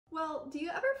Well, do you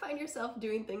ever find yourself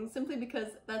doing things simply because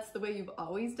that's the way you've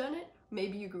always done it?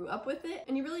 Maybe you grew up with it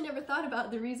and you really never thought about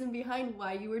the reason behind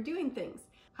why you were doing things.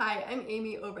 Hi, I'm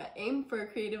Amy over at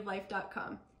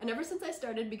aimforacreativelife.com, and ever since I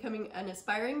started becoming an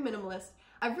aspiring minimalist,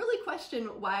 I've really questioned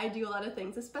why I do a lot of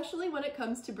things, especially when it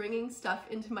comes to bringing stuff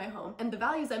into my home and the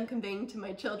values I'm conveying to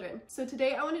my children. So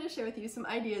today I wanted to share with you some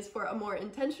ideas for a more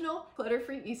intentional,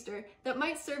 clutter-free Easter that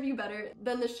might serve you better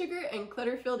than the sugar and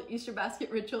clutter-filled Easter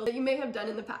basket ritual that you may have done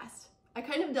in the past. I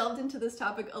kind of delved into this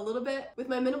topic a little bit with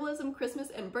my minimalism Christmas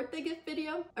and birthday gift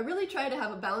video. I really try to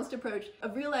have a balanced approach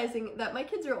of realizing that my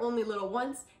kids are only little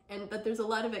once and that there's a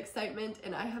lot of excitement,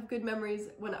 and I have good memories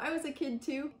when I was a kid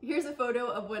too. Here's a photo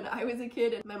of when I was a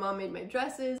kid and my mom made my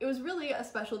dresses. It was really a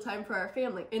special time for our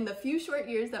family. In the few short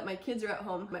years that my kids are at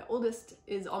home, my oldest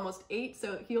is almost 8,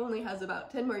 so he only has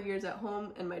about 10 more years at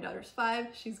home, and my daughter's 5.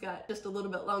 She's got just a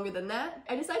little bit longer than that.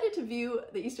 I decided to view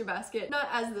the Easter basket not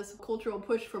as this cultural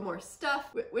push for more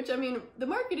stuff, which I mean, the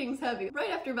marketing's heavy. Right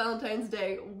after Valentine's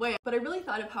Day, wham! But I really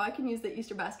thought of how I can use the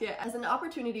Easter basket as an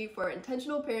opportunity for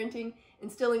intentional parenting,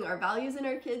 instilling our values in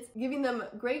our kids, giving them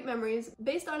great memories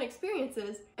based on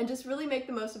experiences, and just really make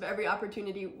the most of every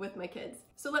opportunity with my kids.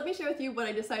 So let me share with you what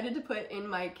I decided to put in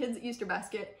my kids' Easter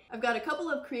basket. I've got a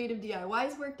couple of creative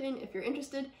DIYs worked in if you're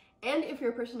interested, and if you're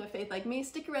a person of faith like me,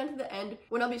 stick around to the end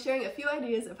when I'll be sharing a few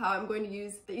ideas of how I'm going to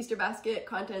use the Easter basket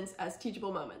contents as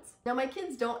teachable moments. Now, my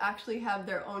kids don't actually have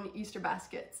their own Easter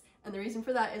baskets, and the reason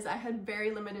for that is I had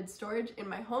very limited storage in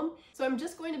my home, so I'm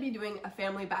just going to be doing a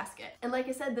family basket. And like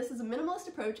I said, this is a minimalist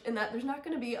approach in that there's not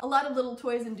going to be a lot of little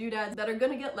toys and doodads that are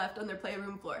going to get left on their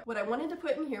playroom floor. What I wanted to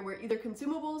put in here were either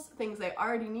consumables, things they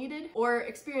already needed, or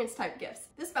experience type gifts.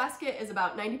 This basket is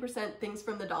about 90% things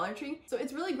from the Dollar Tree, so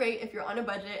it's really great if you're on a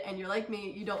budget and you're like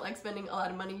me, you don't like spending a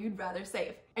lot of money, you'd rather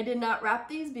save. I did not wrap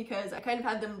these because I kind of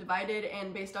had them divided,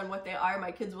 and based on what they are,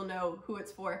 my kids will know who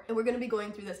it's for, and we're going to be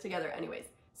going through this together anyways.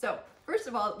 So, first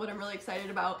of all, what I'm really excited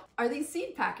about are these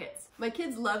seed packets. My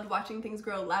kids loved watching things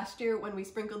grow last year when we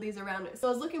sprinkled these around, so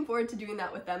I was looking forward to doing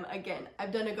that with them again.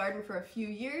 I've done a garden for a few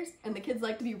years, and the kids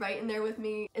like to be right in there with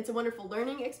me. It's a wonderful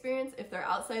learning experience. If they're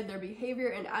outside, their behavior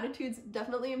and attitudes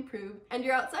definitely improve, and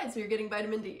you're outside, so you're getting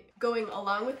vitamin D. Going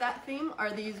along with that theme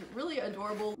are these really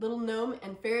adorable little gnome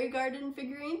and fairy garden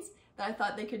figurines that I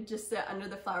thought they could just sit under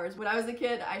the flowers. When I was a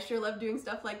kid, I sure loved doing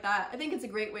stuff like that. I think it's a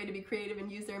great way to be creative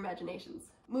and use their imaginations.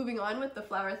 Moving on with the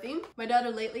flower theme, my daughter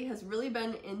lately has really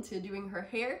been into doing her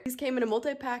hair. These came in a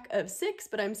multi-pack of 6,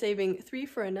 but I'm saving 3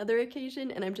 for another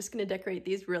occasion, and I'm just gonna decorate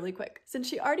these really quick. Since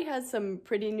she already has some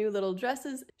pretty new little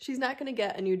dresses, she's not gonna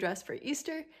get a new dress for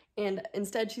Easter, and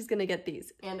instead she's gonna get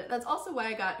these. And that's also why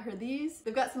I got her these.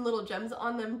 They've got some little gems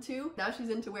on them too. Now she's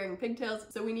into wearing pigtails,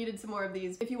 so we needed some more of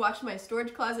these. If you watched my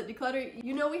storage closet declutter,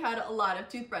 you know we had a lot of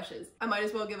toothbrushes. I might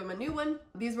as well give them a new one.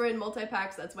 These were in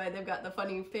multi-packs, that's why they've got the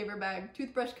funny favor bag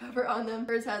toothbrush cover on them.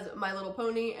 Hers has My Little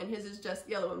Pony, and his is just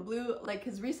yellow and blue, like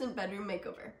his recent bedroom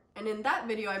makeover. And in that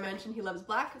video I mentioned he loves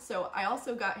black, so I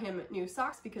also got him new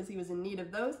socks because he was in need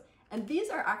of those. And these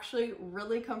are actually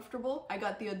really comfortable. I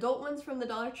got the adult ones from the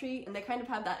Dollar Tree, and they kind of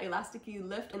have that elasticy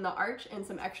lift in the arch and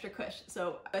some extra cush,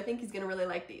 so I think he's gonna really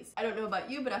like these. I don't know about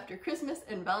you, but after Christmas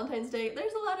and Valentine's Day,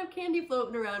 there's a lot of candy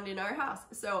floating around in our house,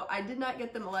 so I did not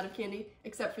get them a lot of candy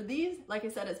except for these. Like I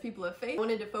said, as people of faith, I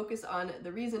wanted to focus on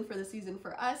the reason for the season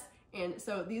for us, and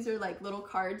so these are like little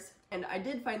cards, and I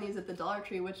did find these at the Dollar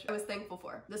Tree, which I was thankful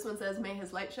for. This one says, "May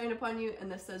his light shine upon you,"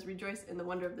 and this says, "Rejoice in the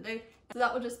wonder of the day." So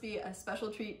that will just be a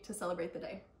special treat to celebrate the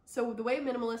day. So the way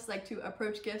minimalists like to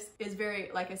approach gifts is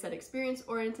very, like I said, experience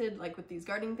oriented, like with these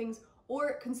gardening things,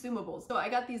 or consumables. So I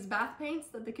got these bath paints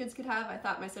that the kids could have. I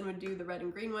thought my son would do the red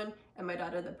and green one, and my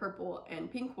daughter the purple and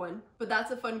pink one, but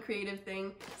that's a fun creative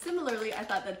thing. Similarly, I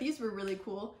thought that these were really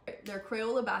cool. They're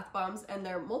Crayola bath bombs, and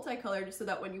they're multicolored so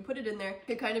that when you put it in there, it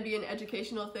could kind of be an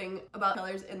educational thing about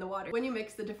colors in the water when you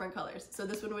mix the different colors. So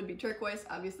this one would be turquoise,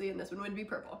 obviously, and this one would be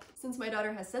purple. Since my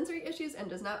daughter has sensory issues and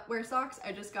does not wear socks,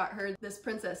 I just got her this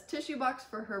princess tissue box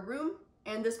for her room,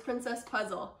 and this princess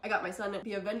puzzle. I got my son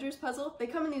the Avengers puzzle. They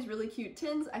come in these really cute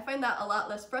tins. I find that a lot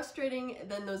less frustrating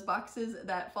than those boxes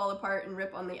that fall apart and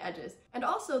rip on the edges. And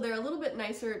also they're a little bit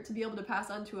nicer to be able to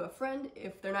pass on to a friend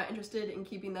if they're not interested in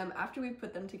keeping them after we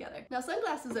put them together. Now,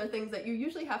 sunglasses are things that you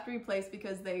usually have to replace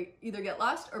because they either get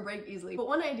lost or break easily, but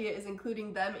one idea is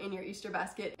including them in your Easter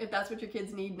basket if that's what your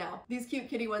kids need now. These cute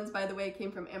kitty ones, by the way,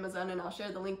 came from Amazon, and I'll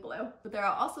share the link below. But there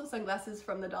are also sunglasses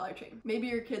from the Dollar Tree. Maybe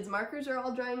your kids' markers are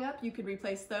all drying up, you could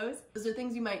replace those. Those are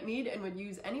things you might need and would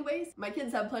use anyways. My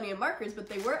kids have plenty of markers, but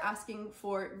they were asking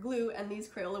for glue, and these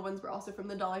Crayola ones were also from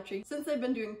the Dollar Tree. Since they've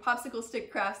been doing popsicle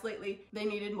stick crafts lately, they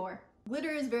needed more.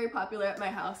 Glitter is very popular at my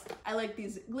house. I like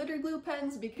these glitter glue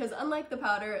pens because unlike the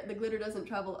powder, the glitter doesn't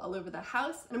travel all over the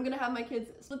house, and I'm gonna have my kids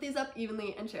split these up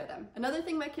evenly and share them. Another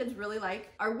thing my kids really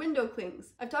like are window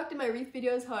clings. I've talked in my wreath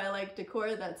videos how I like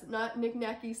decor that's not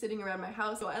knick-knacky sitting around my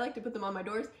house, so I like to put them on my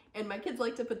doors, and my kids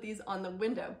like to put these on the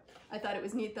window. I thought it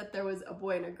was neat that there was a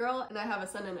boy and a girl, and I have a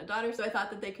son and a daughter, so I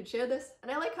thought that they could share this,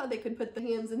 and I like how they could put the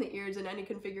hands and the ears in any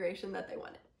configuration that they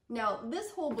wanted. Now,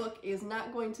 this whole book is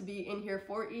not going to be in here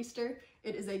for Easter.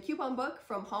 It is a coupon book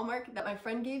from Hallmark that my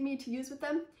friend gave me to use with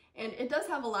them, and it does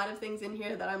have a lot of things in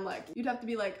here that I'm like, you'd have to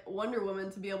be like Wonder Woman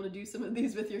to be able to do some of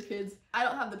these with your kids. I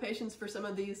don't have the patience for some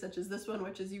of these, such as this one,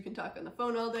 which is you can talk on the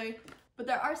phone all day, but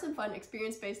there are some fun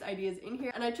experience-based ideas in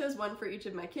here, and I chose one for each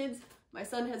of my kids. My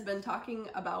son has been talking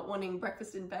about wanting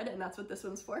breakfast in bed, and that's what this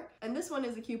one's for. And this one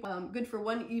is a coupon, good for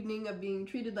one evening of being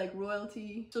treated like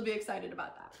royalty. She'll be excited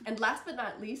about that. And last but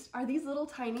not least are these little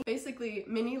tiny, basically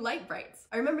mini light brights.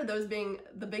 I remember those being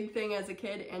the big thing as a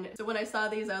kid, and so when I saw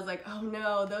these, I was like, oh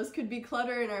no, those could be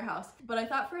clutter in our house. But I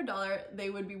thought for $1, they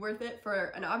would be worth it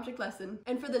for an object lesson,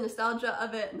 and for the nostalgia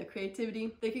of it and the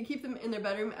creativity, they could keep them in their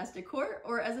bedroom as decor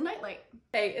or as a nightlight.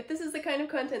 Hey, if this is the kind of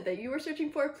content that you were searching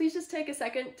for, please just take a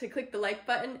second to click the like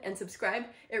button and subscribe.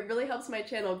 It really helps my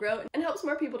channel grow and helps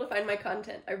more people to find my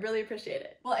content. I really appreciate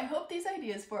it. Well, I hope these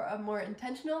ideas for a more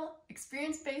intentional,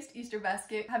 experience-based Easter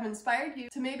basket have inspired you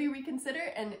to maybe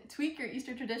reconsider and tweak your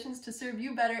Easter traditions to serve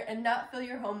you better and not fill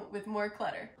your home with more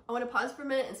clutter. I want to pause for a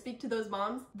minute and speak to those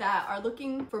moms that are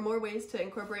looking for more ways to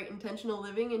incorporate intentional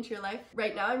living into your life.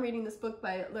 Right now, I'm reading this book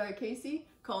by Laura Casey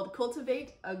called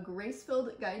Cultivate, a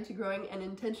Grace-Filled Guide to Growing an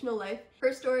Intentional Life.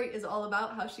 Her story is all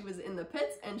about how she was in the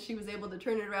pits and she was able to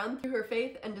turn it around through her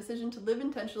faith and decision to live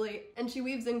intentionally, and she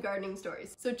weaves in gardening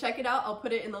stories. So check it out, I'll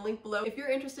put it in the link below if you're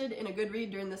interested in a good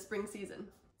read during the spring season.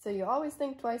 So you always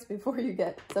think twice before you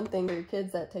get something for your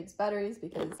kids that takes batteries,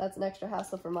 because that's an extra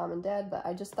hassle for mom and dad, but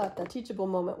I just thought the teachable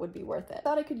moment would be worth it. I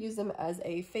thought I could use them as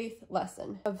a faith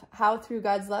lesson of how through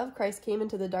God's love, Christ came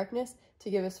into the darkness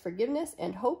to give us forgiveness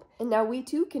and hope, and now we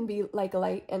too can be like a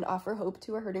light and offer hope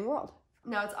to a hurting world.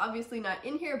 Now, it's obviously not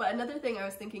in here, but another thing I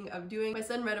was thinking of doing, my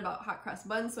son read about hot cross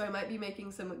buns, so I might be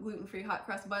making some gluten-free hot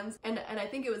cross buns. And I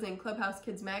think it was in Clubhouse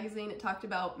Kids magazine, it talked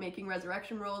about making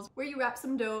resurrection rolls, where you wrap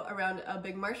some dough around a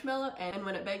big marshmallow, and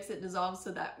when it bakes, it dissolves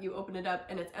so that you open it up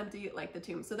and it's empty like the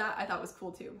tomb. So that I thought was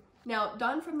cool too. Now,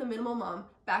 Dawn from The Minimal Mom,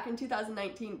 back in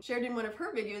 2019, shared in one of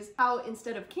her videos how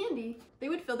instead of candy, they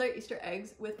would fill their Easter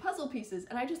eggs with puzzle pieces,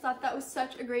 and I just thought that was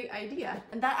such a great idea.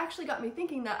 And that actually got me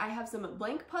thinking that I have some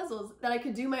blank puzzles that I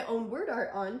could do my own word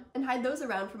art on and hide those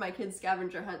around for my kids'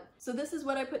 scavenger hunt. So this is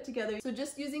what I put together, so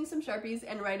just using some Sharpies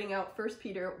and writing out 1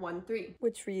 Peter 1:3.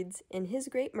 Which reads, "In his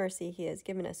great mercy he has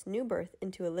given us new birth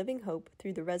into a living hope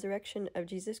through the resurrection of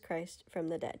Jesus Christ from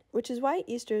the dead." Which is why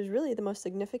Easter is really the most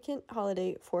significant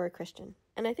holiday for a Christian.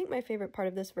 And I think my favorite part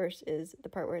of this verse is the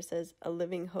part where it says a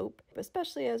living hope,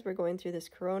 especially as we're going through this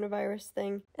coronavirus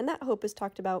thing. And that hope is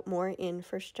talked about more in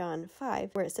 1 John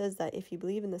 5, where it says that if you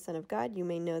believe in the Son of God, you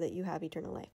may know that you have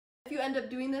eternal life. If you end up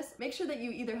doing this, make sure that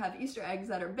you either have Easter eggs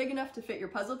that are big enough to fit your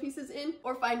puzzle pieces in,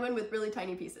 or find one with really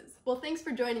tiny pieces. Well, thanks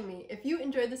for joining me. If you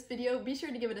enjoyed this video, be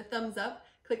sure to give it a thumbs up,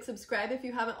 click subscribe if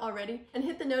you haven't already, and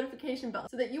hit the notification bell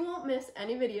so that you won't miss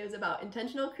any videos about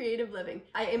intentional creative living.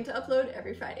 I aim to upload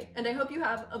every Friday, and I hope you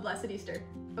have a blessed Easter.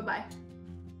 Bye-bye.